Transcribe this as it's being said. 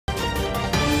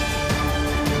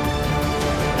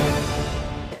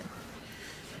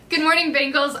Good morning,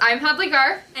 Bengals. I'm Hadley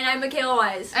Gar. And I'm Michaela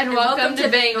Wise. And welcome to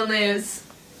Bengal News.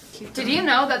 Did you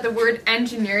know that the word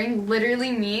engineering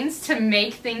literally means to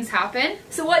make things happen?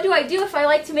 So what do I do if I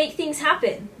like to make things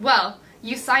happen? Well,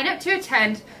 you sign up to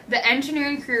attend the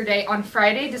Engineering Career Day on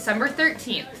Friday, December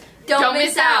 13th. Don't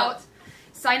miss out.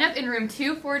 Sign up in room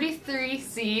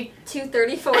 243C.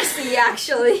 234C,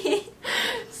 actually.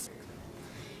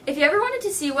 If you ever wanted to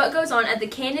see what goes on at the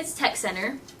Candidates Tech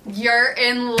Center, you're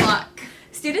in luck.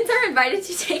 Students are invited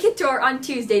to take a tour on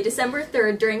Tuesday, December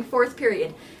 3rd during 4th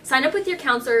period. Sign up with your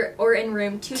counselor or in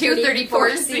room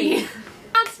 234C.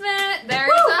 Announcement! There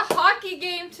is a hockey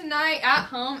game tonight at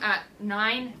home at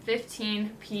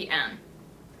 9:15 p.m.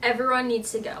 Everyone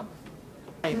needs to go.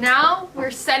 Now we're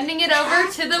sending it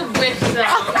over to the Wish Zone.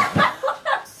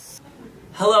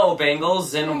 Hello,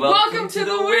 Bengals, and welcome to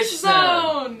the Wish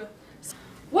Zone.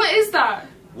 What is that?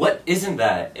 What isn't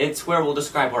that? It's where we'll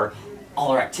describe where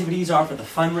all our activities are for the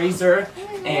fundraiser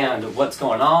and what's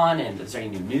going on and is there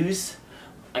any new news.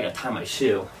 I gotta tie my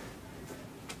shoe.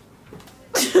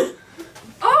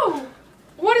 Oh!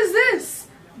 What is this?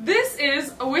 This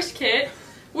is a wish kit,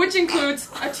 which includes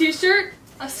a t-shirt,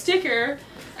 a sticker,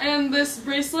 and this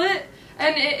bracelet.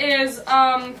 And it is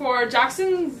for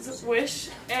Jackson's wish,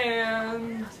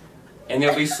 and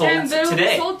they'll be sold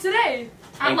today.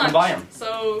 At lunch. Can buy them.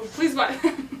 So please buy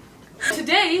them.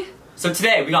 Today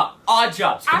we got odd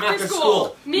jobs coming after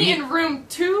school. Meet in room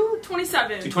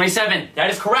 227. 227. That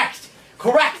is correct.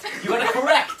 Correct. You got it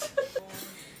correct.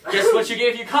 Guess what you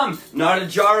get if you come? Not a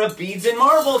jar of beads and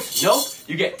marbles. Nope.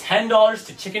 You get $10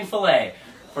 to chicken fillet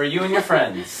for you and your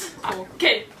friends.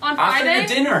 Okay. On Friday. After your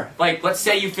dinner, like let's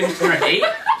say you finish dinner at 8,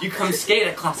 you come skate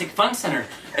at Classic Fun Center.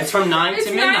 It's from 9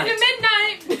 to midnight.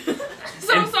 9 to midnight.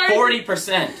 So and sorry.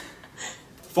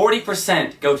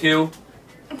 40% go to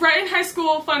Brighton High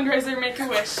School fundraiser. Make a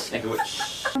wish. Make a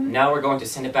wish. Now we're going to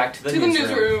send it back to the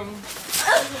newsroom.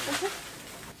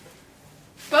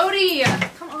 Bodie,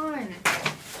 come on.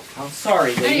 I'm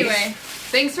sorry, ladies. Anyway,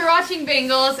 thanks for watching,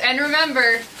 Bengals, and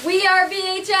remember, we are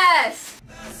BHS.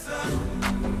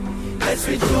 Let's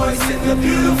rejoice in the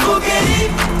beautiful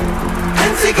game,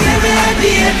 and together at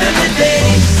the end of the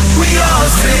day, we all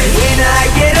say